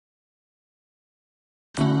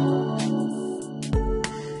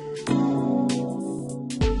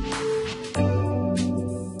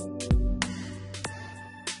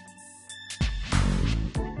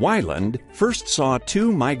Wyland first saw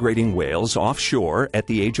two migrating whales offshore at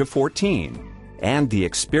the age of 14, and the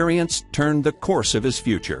experience turned the course of his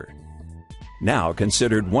future. Now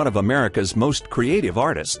considered one of America's most creative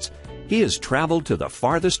artists, he has traveled to the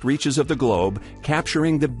farthest reaches of the globe,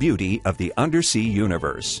 capturing the beauty of the undersea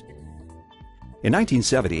universe. In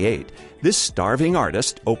 1978, this starving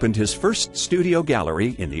artist opened his first studio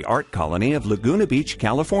gallery in the art colony of Laguna Beach,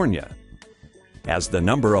 California. As the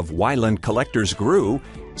number of Wyland collectors grew,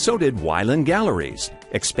 so did Wyland Galleries,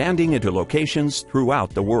 expanding into locations throughout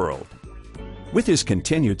the world. With his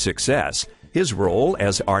continued success, his role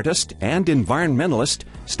as artist and environmentalist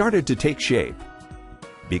started to take shape.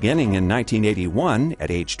 Beginning in 1981, at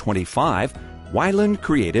age 25, Wyland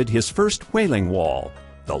created his first whaling wall,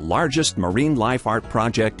 the largest marine life art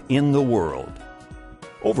project in the world.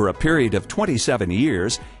 Over a period of 27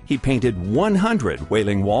 years, he painted 100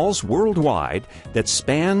 whaling walls worldwide that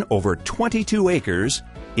span over 22 acres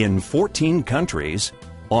in 14 countries,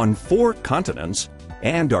 on 4 continents,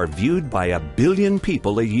 and are viewed by 1 billion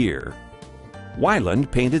people a year.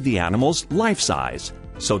 Wyland painted the animals life-size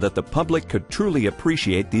so that the public could truly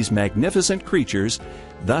appreciate these magnificent creatures,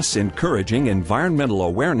 thus encouraging environmental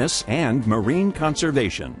awareness and marine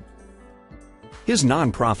conservation. His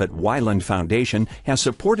nonprofit Wyland Foundation has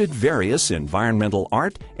supported various environmental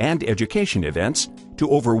art and education events to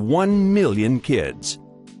over 1 million kids.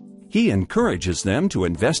 He encourages them to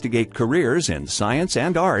investigate careers in science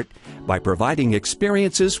and art by providing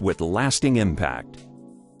experiences with lasting impact.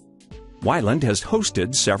 Wyland has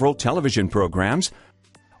hosted several television programs,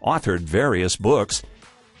 authored various books,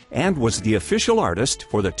 and was the official artist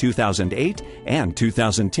for the 2008 and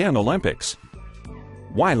 2010 Olympics.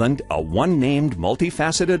 Wyland, a one-named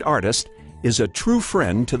multifaceted artist, is a true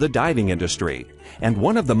friend to the diving industry and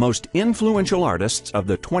one of the most influential artists of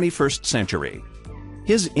the 21st century.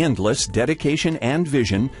 His endless dedication and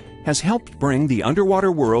vision has helped bring the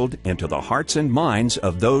underwater world into the hearts and minds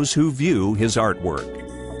of those who view his artwork.